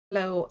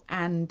Hello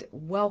and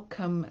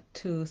welcome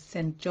to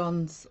St.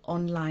 John's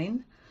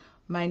Online.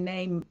 My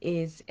name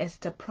is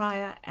Esther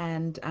Pryor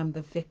and I'm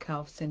the Vicar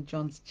of St.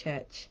 John's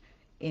Church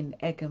in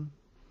Egham.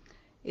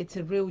 It's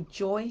a real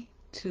joy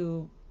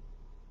to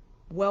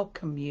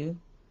welcome you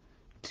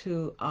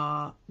to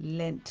our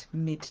Lent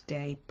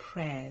midday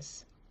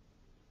prayers.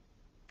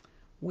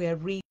 We're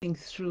reading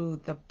through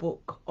the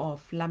book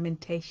of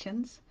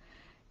Lamentations.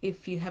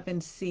 If you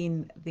haven't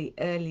seen the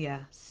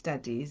earlier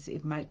studies,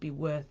 it might be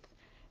worth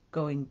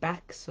going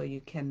back so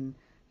you can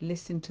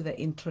listen to the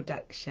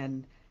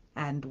introduction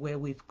and where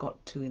we've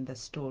got to in the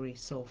story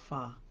so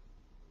far.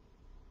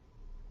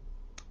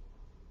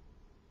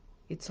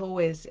 It's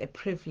always a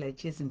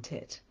privilege, isn't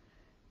it,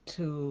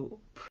 to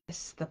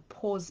press the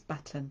pause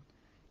button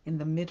in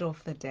the middle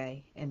of the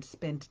day and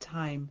spend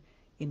time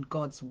in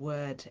God's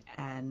word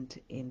and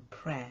in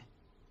prayer.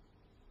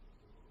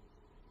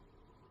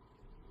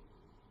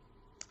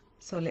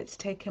 So let's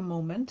take a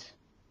moment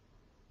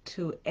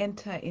to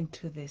enter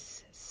into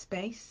this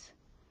space,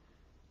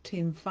 to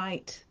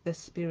invite the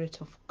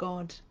Spirit of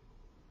God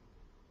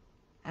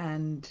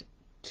and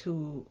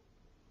to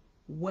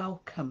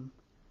welcome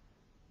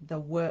the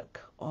work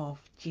of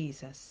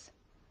Jesus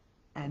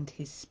and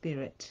his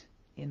Spirit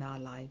in our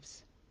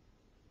lives.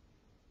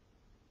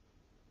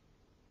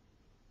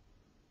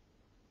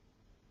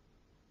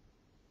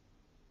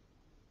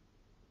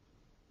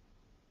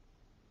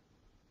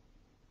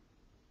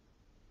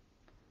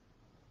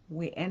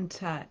 We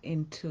enter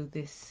into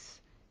this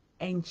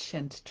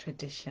ancient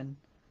tradition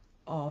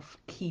of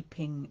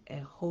keeping a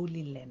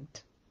holy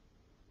Lent.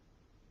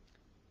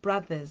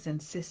 Brothers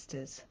and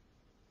sisters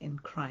in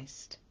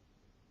Christ,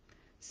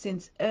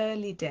 since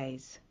early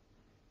days,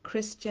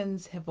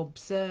 Christians have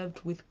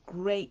observed with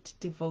great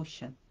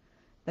devotion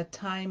the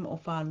time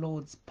of our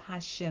Lord's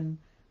passion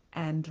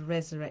and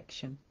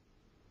resurrection,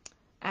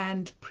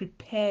 and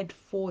prepared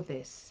for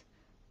this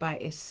by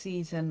a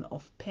season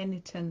of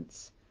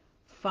penitence,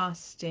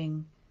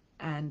 fasting,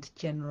 and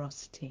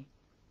generosity.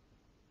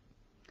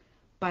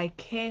 By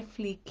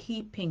carefully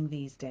keeping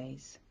these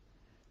days,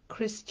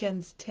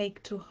 Christians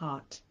take to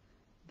heart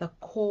the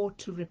call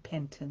to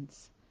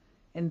repentance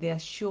and the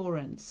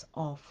assurance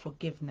of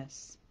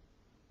forgiveness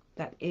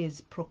that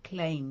is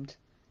proclaimed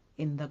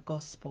in the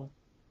gospel,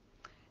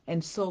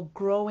 and so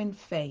grow in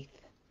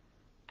faith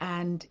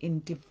and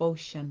in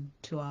devotion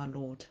to our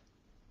Lord.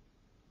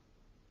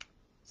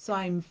 So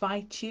I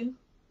invite you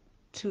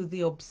to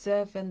the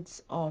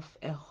observance of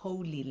a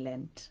holy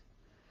Lent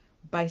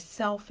by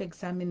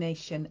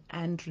self-examination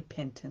and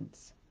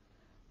repentance,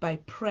 by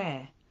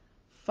prayer,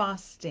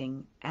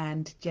 fasting,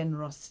 and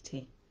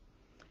generosity,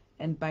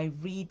 and by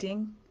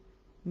reading,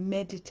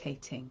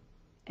 meditating,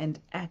 and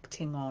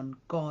acting on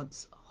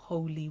God's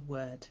holy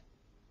word.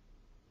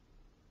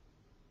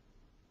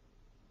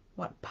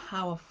 What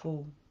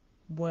powerful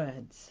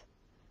words!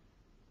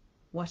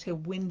 What a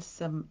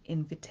winsome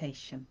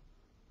invitation.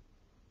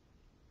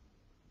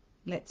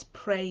 Let's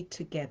pray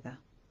together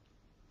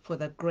for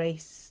the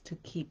grace to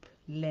keep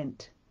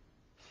Lent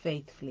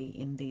faithfully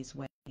in these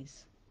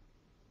ways.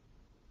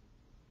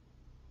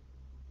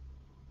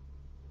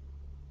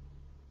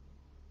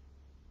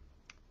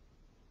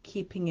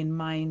 Keeping in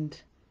mind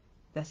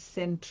the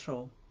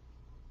central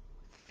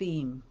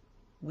theme,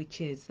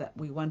 which is that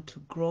we want to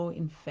grow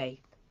in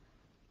faith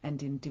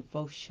and in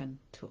devotion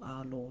to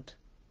our Lord.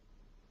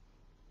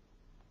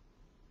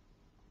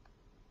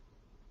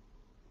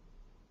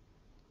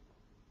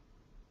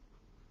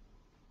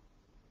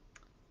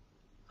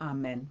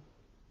 Amen.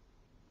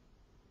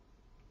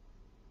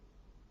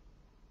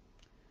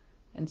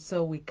 And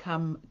so we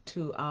come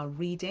to our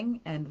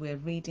reading, and we're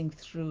reading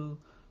through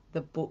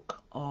the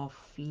book of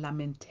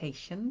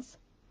Lamentations.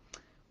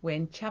 We're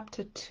in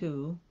chapter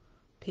 2,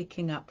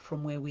 picking up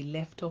from where we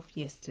left off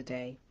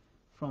yesterday,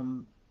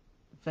 from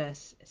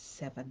verse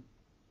 7.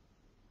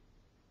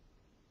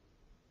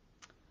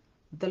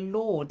 The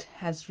Lord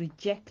has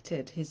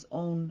rejected his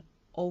own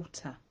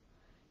altar.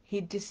 He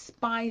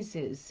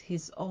despises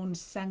his own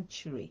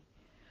sanctuary.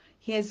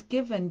 He has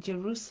given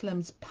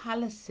Jerusalem's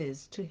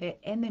palaces to her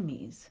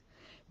enemies.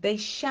 They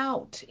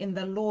shout in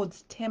the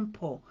Lord's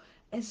temple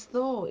as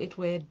though it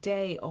were a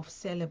day of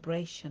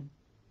celebration.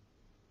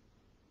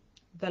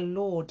 The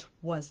Lord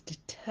was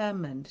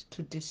determined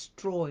to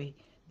destroy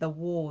the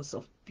walls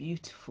of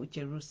beautiful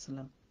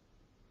Jerusalem.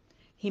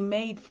 He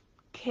made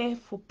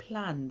careful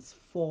plans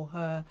for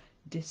her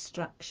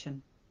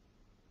destruction,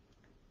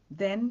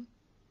 then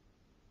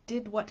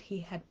did what he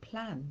had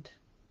planned.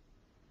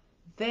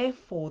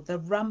 Therefore the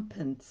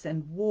ramparts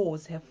and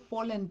walls have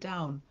fallen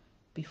down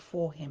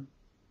before him.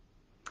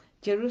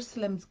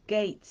 Jerusalem's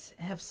gates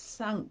have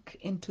sunk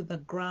into the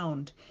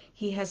ground.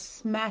 He has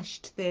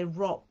smashed their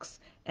rocks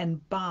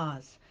and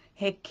bars.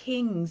 Her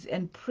kings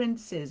and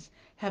princes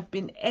have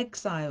been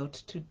exiled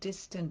to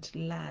distant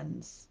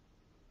lands.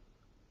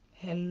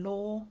 Her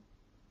law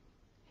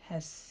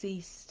has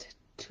ceased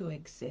to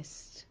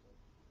exist.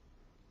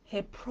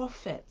 Her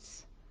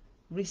prophets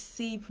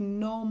receive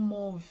no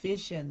more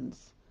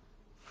visions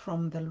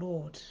from the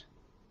Lord.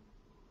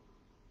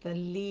 The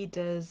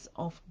leaders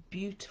of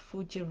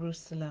beautiful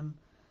Jerusalem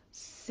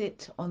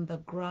sit on the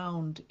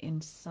ground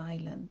in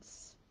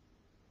silence.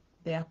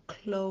 They are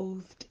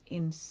clothed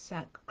in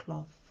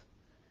sackcloth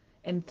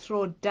and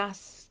throw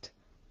dust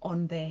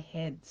on their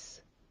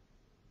heads.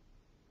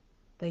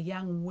 The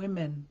young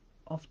women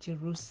of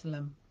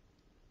Jerusalem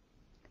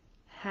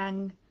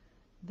hang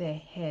their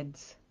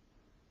heads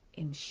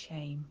in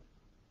shame.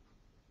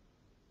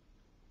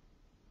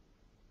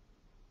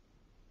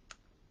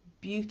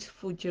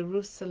 Beautiful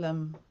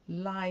Jerusalem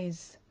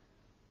lies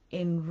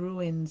in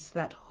ruins,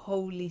 that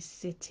holy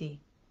city.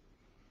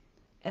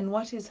 And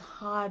what is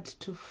hard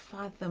to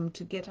fathom,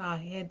 to get our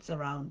heads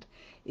around,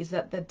 is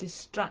that the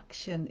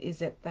destruction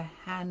is at the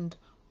hand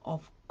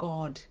of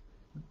God.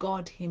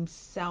 God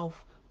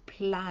himself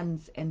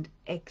plans and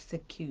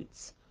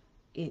executes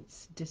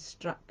its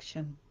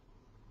destruction.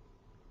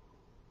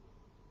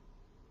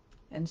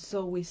 And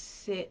so we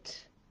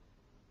sit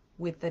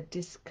with the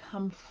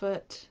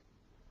discomfort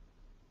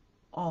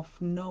of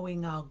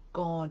knowing our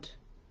God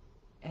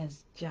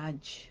as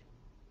judge,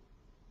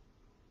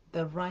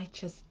 the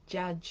righteous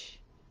judge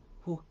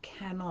who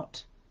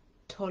cannot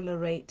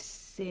tolerate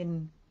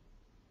sin,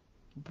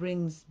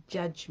 brings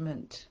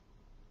judgment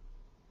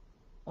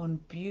on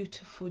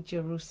beautiful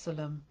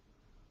Jerusalem,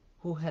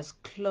 who has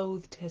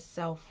clothed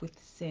herself with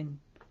sin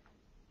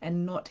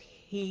and not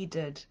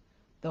heeded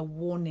the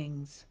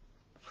warnings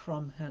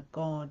from her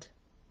God.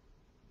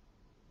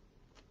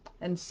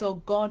 And so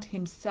God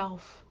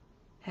himself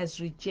has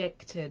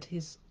rejected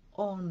his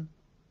own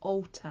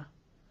altar.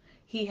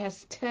 He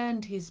has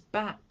turned his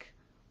back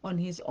on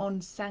his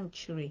own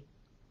sanctuary.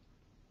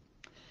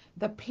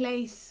 The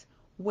place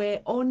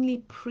where only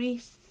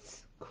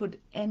priests could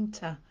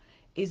enter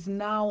is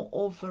now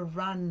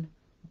overrun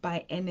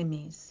by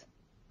enemies.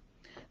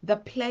 The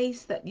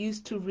place that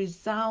used to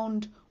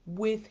resound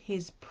with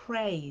his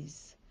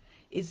praise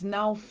is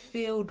now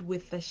filled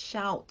with the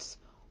shouts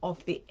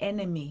of the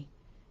enemy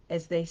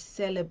as they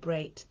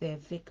celebrate their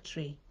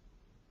victory.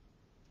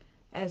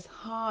 As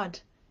hard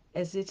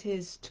as it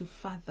is to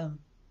fathom,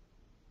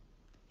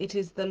 it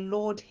is the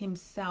Lord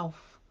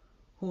himself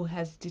who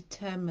has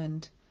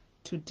determined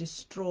to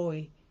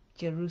destroy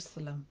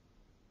Jerusalem.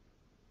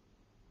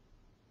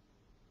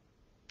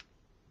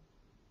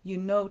 You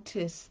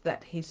notice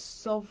that his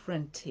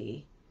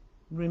sovereignty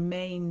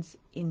remains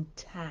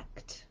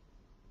intact.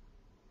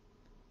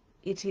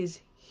 It is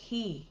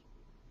he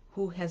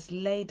who has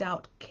laid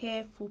out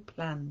careful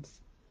plans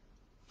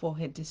for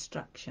her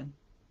destruction.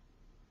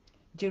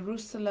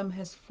 Jerusalem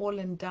has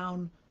fallen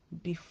down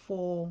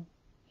before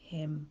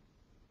him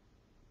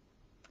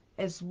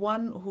as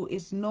one who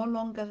is no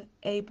longer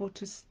able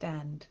to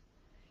stand.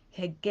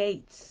 Her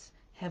gates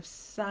have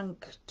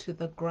sunk to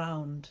the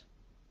ground,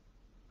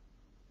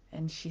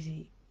 and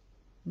she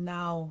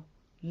now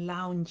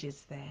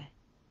lounges there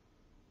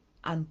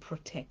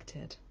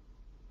unprotected.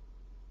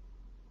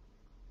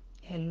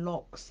 Her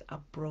locks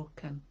are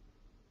broken.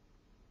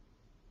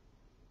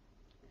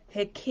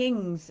 Her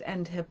kings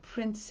and her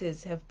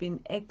princes have been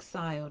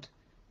exiled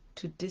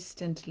to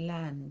distant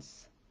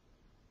lands.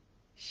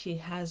 She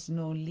has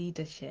no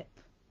leadership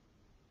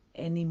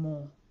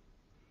anymore.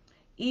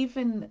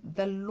 Even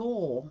the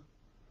law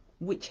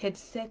which had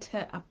set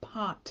her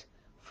apart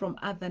from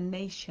other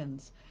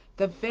nations,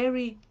 the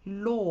very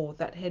law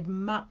that had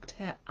marked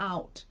her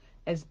out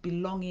as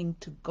belonging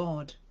to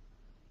God,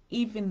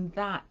 even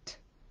that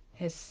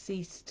has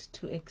ceased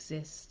to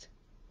exist.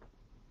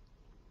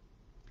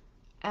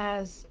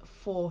 As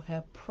for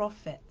her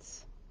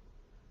prophets,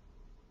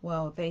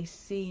 well, they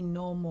see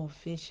no more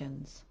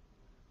visions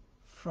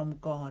from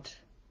God.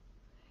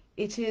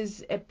 It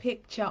is a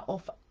picture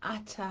of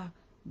utter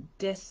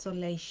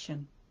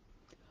desolation,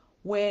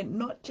 where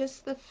not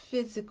just the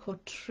physical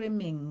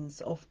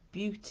trimmings of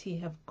beauty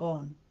have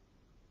gone,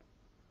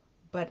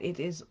 but it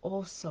is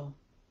also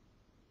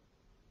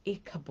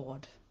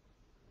Ichabod.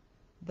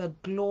 The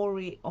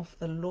glory of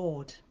the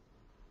Lord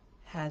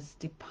has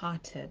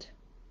departed.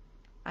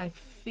 I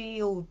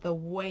feel the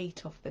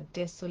weight of the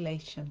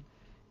desolation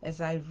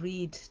as I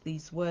read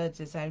these words,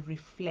 as I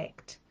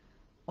reflect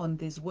on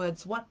these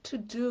words. What to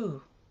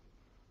do?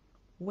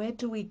 Where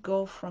do we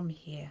go from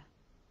here?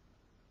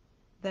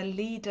 The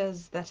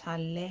leaders that are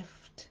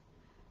left,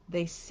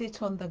 they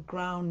sit on the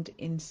ground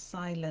in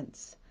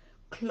silence,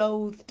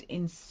 clothed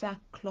in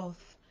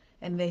sackcloth,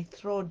 and they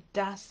throw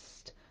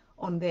dust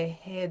on their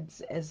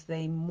heads as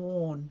they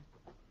mourn.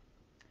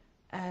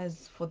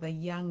 As for the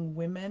young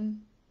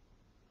women,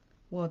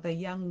 well, the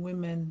young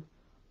women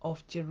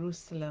of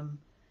Jerusalem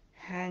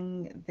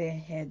hang their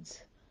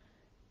heads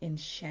in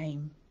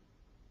shame.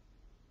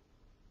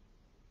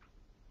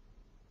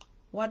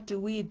 What do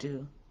we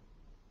do?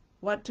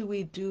 What do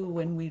we do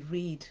when we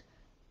read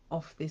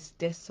of this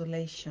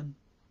desolation?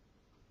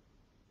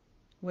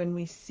 When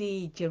we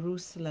see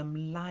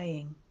Jerusalem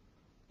lying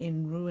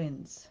in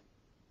ruins?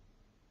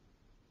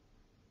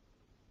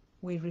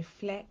 We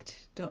reflect,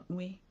 don't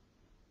we?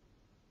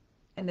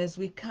 And as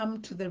we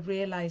come to the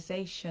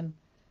realization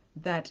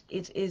that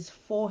it is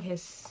for her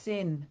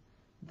sin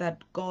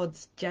that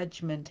God's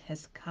judgment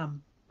has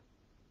come,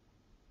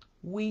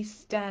 we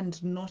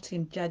stand not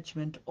in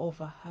judgment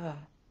over her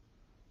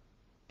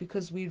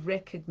because we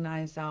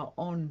recognize our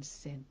own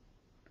sin.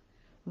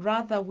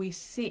 Rather, we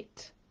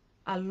sit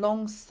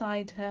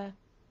alongside her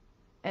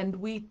and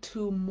we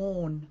too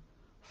mourn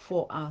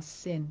for our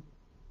sin.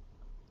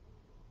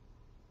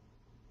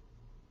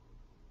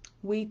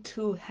 We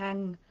too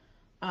hang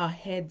our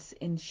heads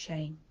in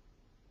shame.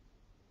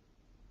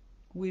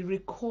 We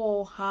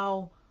recall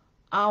how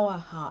our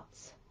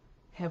hearts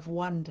have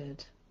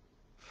wandered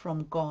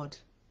from God.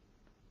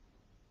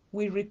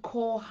 We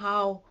recall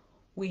how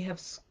we have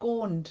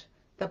scorned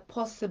the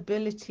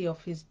possibility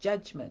of his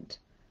judgment.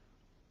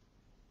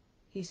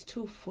 He's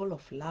too full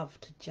of love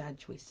to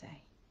judge, we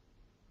say.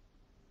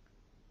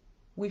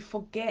 We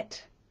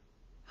forget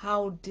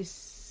how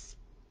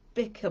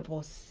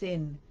despicable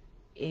sin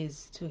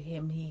is to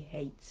him. He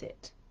hates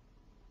it.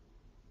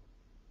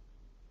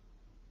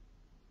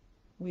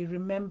 We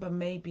remember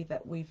maybe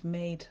that we've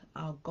made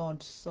our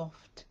God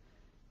soft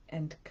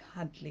and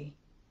cuddly.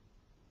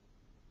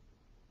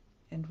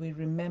 And we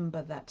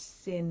remember that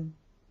sin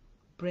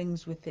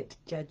brings with it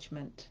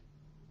judgment.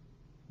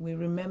 We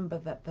remember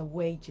that the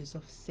wages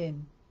of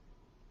sin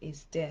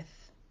is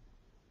death.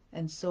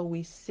 And so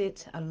we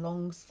sit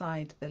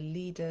alongside the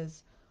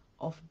leaders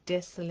of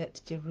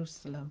desolate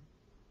Jerusalem,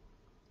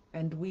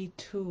 and we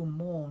too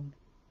mourn.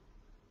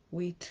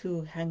 We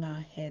too hang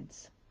our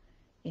heads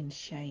in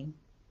shame.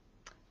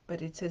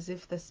 But it's as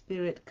if the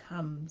Spirit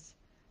comes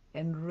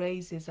and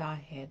raises our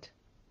head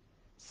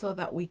so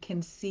that we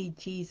can see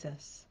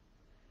Jesus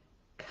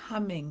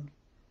coming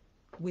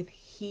with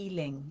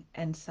healing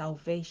and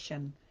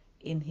salvation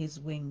in his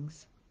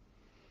wings.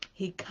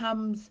 He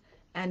comes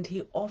and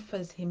he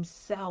offers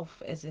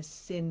himself as a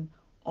sin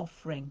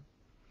offering.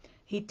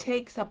 He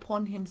takes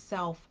upon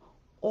himself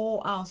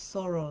all our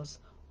sorrows,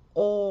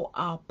 all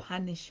our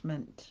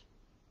punishment.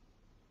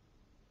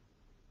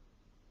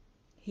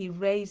 He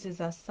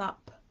raises us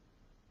up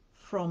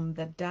from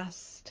the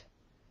dust.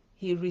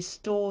 He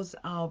restores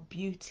our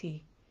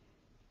beauty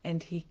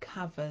and he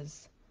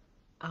covers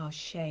our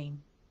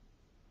shame.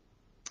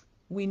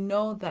 We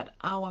know that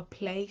our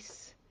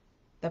place,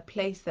 the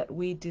place that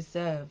we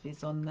deserve,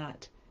 is on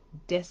that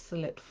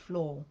desolate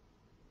floor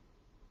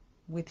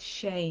with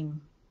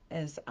shame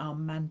as our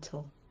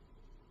mantle.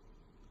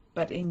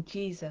 But in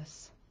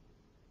Jesus,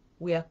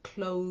 we are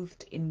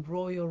clothed in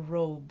royal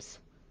robes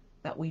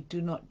that we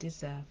do not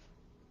deserve.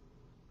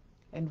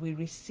 And we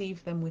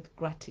receive them with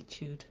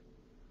gratitude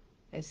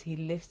as he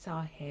lifts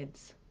our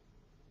heads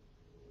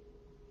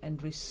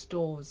and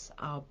restores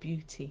our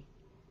beauty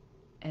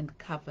and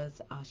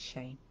covers our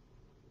shame.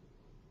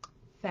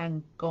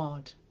 Thank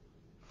God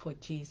for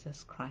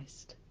Jesus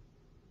Christ.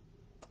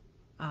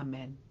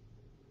 Amen.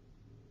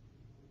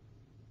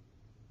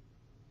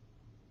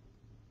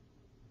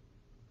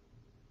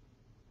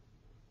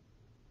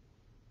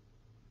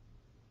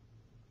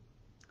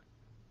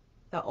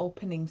 The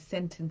opening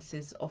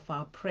sentences of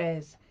our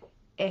prayers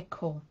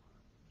echo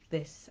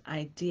this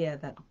idea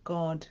that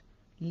God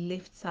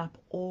lifts up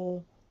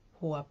all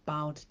who are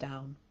bowed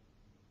down.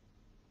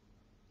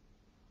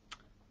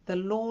 The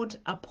Lord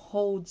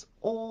upholds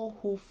all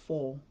who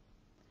fall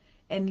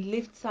and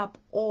lifts up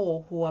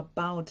all who are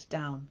bowed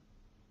down.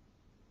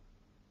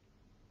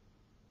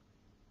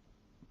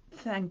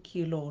 Thank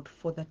you, Lord,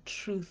 for the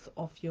truth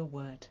of your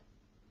word.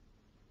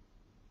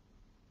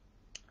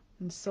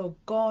 And so,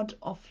 God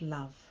of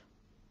love,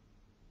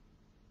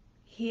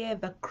 hear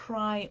the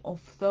cry of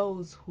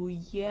those who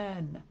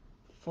yearn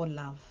for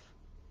love.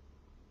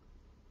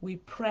 We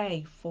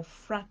pray for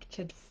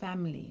fractured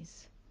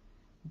families,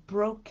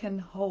 broken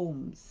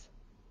homes,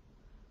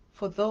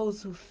 for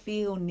those who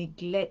feel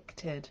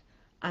neglected,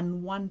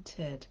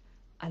 unwanted,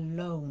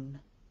 alone.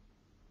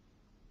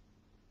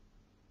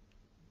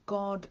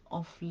 God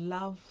of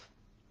love,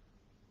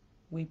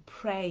 we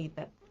pray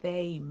that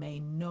they may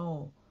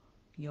know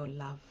your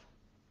love.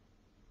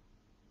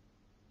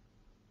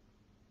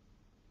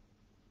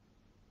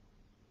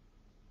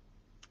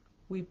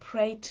 We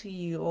pray to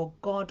you, O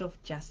God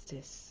of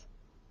justice.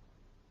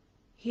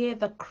 Hear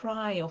the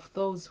cry of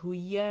those who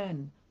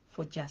yearn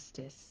for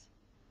justice,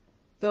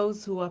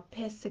 those who are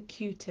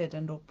persecuted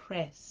and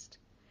oppressed,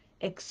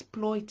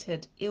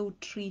 exploited,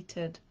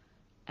 ill-treated,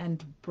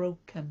 and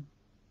broken.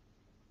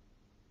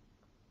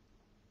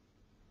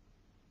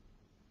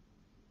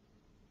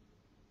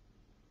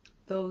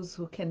 Those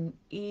who can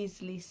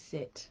easily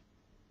sit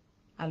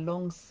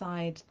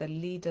alongside the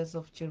leaders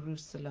of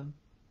Jerusalem,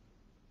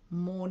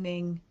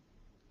 mourning,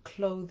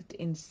 clothed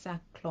in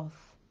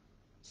sackcloth,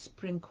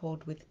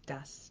 sprinkled with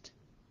dust,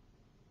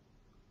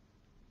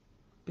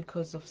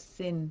 because of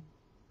sin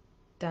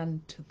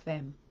done to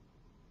them.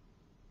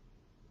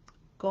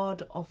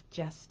 God of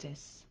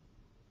justice,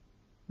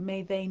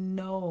 may they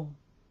know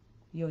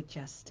your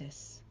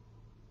justice.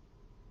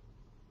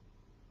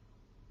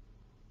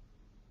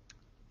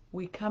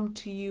 We come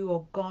to you,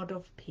 O God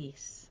of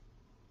peace.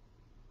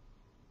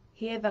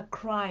 Hear the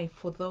cry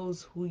for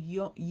those who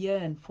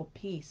yearn for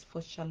peace,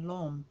 for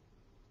shalom,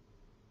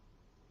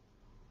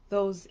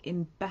 those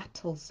in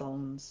battle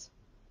zones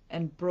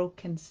and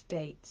broken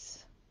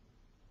states,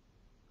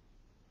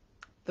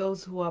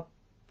 those who are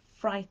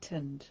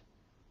frightened,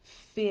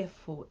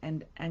 fearful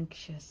and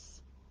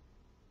anxious,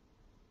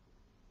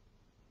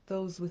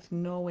 those with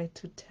nowhere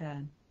to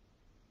turn,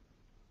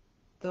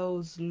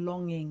 those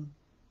longing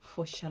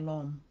for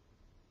shalom.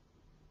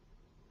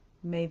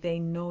 May they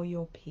know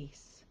your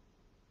peace.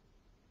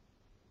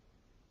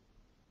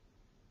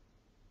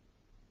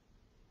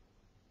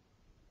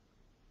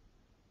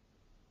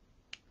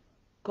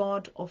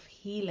 God of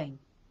healing,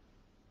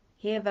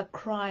 hear the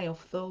cry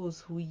of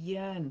those who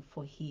yearn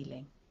for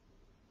healing,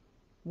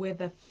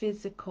 whether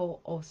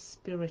physical or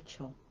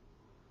spiritual,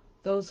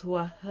 those who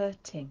are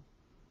hurting,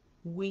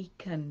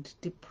 weakened,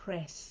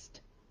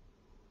 depressed.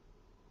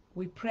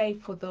 We pray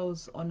for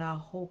those on our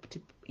Hope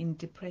in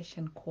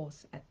Depression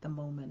course at the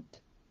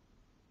moment.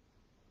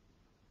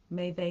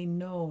 May they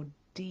know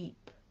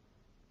deep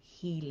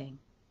healing.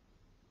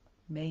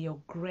 May your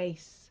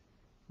grace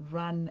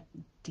run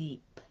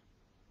deep.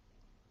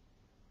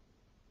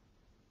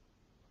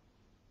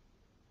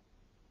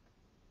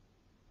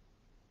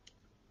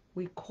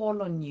 We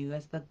call on you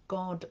as the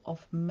God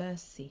of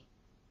mercy.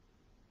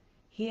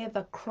 Hear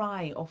the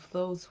cry of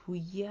those who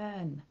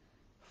yearn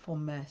for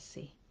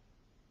mercy,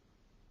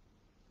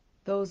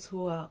 those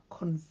who are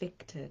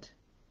convicted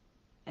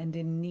and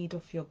in need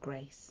of your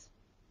grace,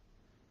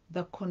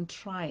 the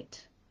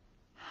contrite,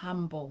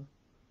 humble,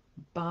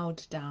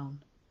 bowed down,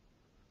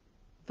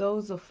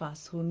 those of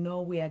us who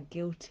know we are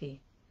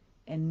guilty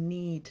and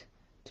need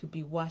to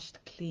be washed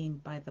clean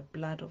by the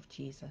blood of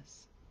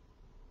Jesus.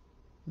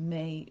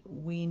 May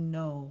we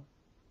know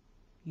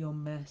your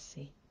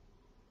mercy.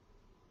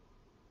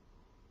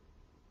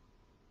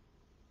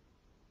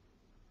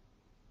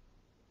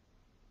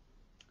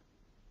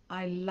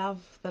 I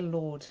love the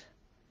Lord,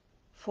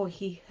 for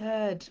he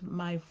heard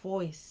my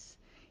voice.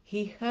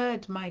 He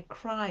heard my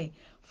cry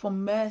for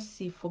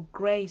mercy, for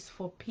grace,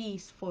 for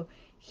peace, for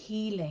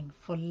healing,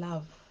 for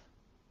love.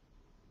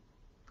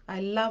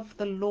 I love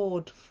the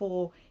Lord,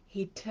 for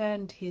he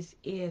turned his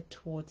ear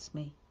towards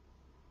me,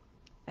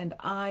 and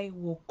I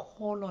will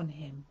call on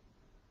him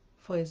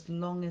for as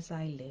long as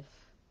I live.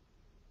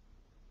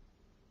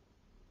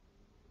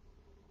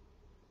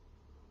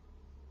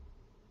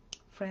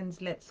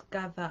 Friends, let's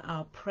gather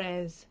our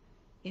prayers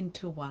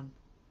into one.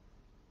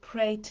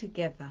 Pray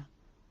together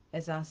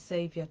as our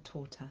Savior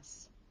taught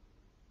us.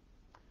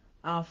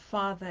 Our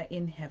Father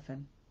in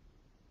heaven,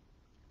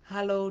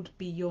 hallowed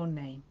be your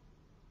name.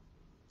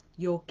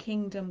 Your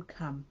kingdom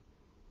come,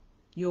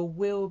 your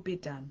will be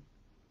done,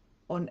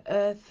 on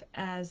earth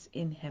as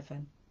in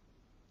heaven.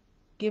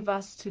 Give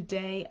us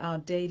today our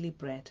daily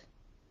bread.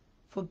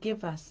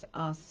 Forgive us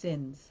our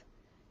sins,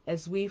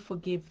 as we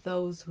forgive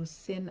those who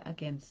sin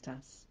against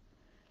us.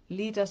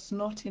 Lead us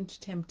not into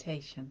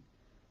temptation,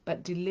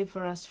 but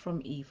deliver us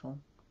from evil.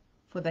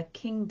 For the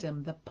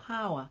kingdom, the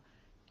power,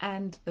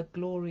 and the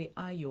glory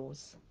are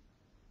yours,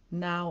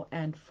 now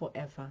and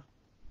forever.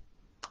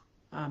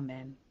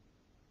 Amen.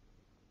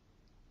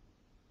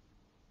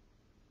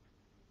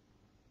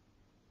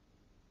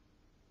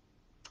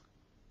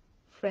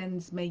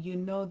 Friends, may you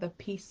know the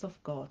peace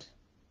of God,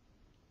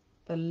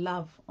 the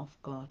love of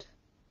God,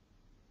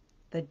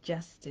 the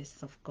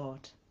justice of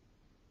God,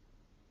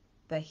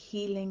 the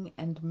healing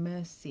and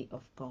mercy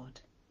of God,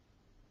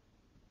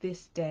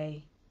 this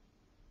day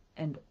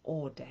and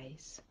all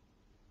days.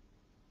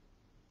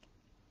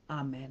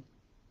 Amen.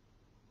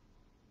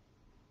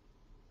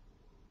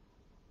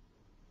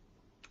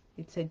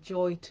 It's a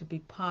joy to be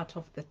part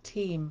of the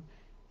team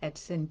at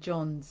St.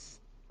 John's,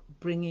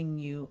 bringing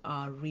you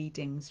our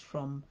readings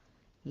from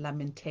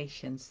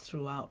Lamentations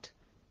throughout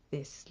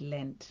this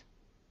Lent.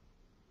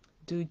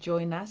 Do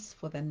join us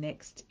for the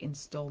next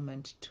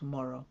installment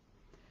tomorrow.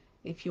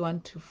 If you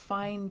want to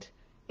find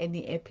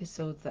any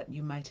episodes that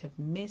you might have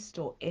missed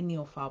or any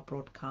of our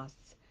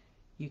broadcasts,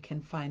 you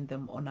can find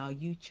them on our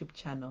YouTube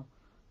channel,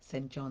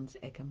 St. John's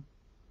Egham.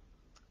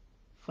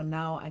 For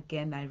now,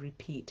 again, I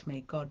repeat,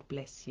 may God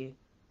bless you,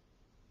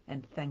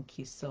 and thank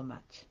you so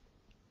much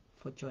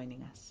for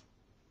joining us.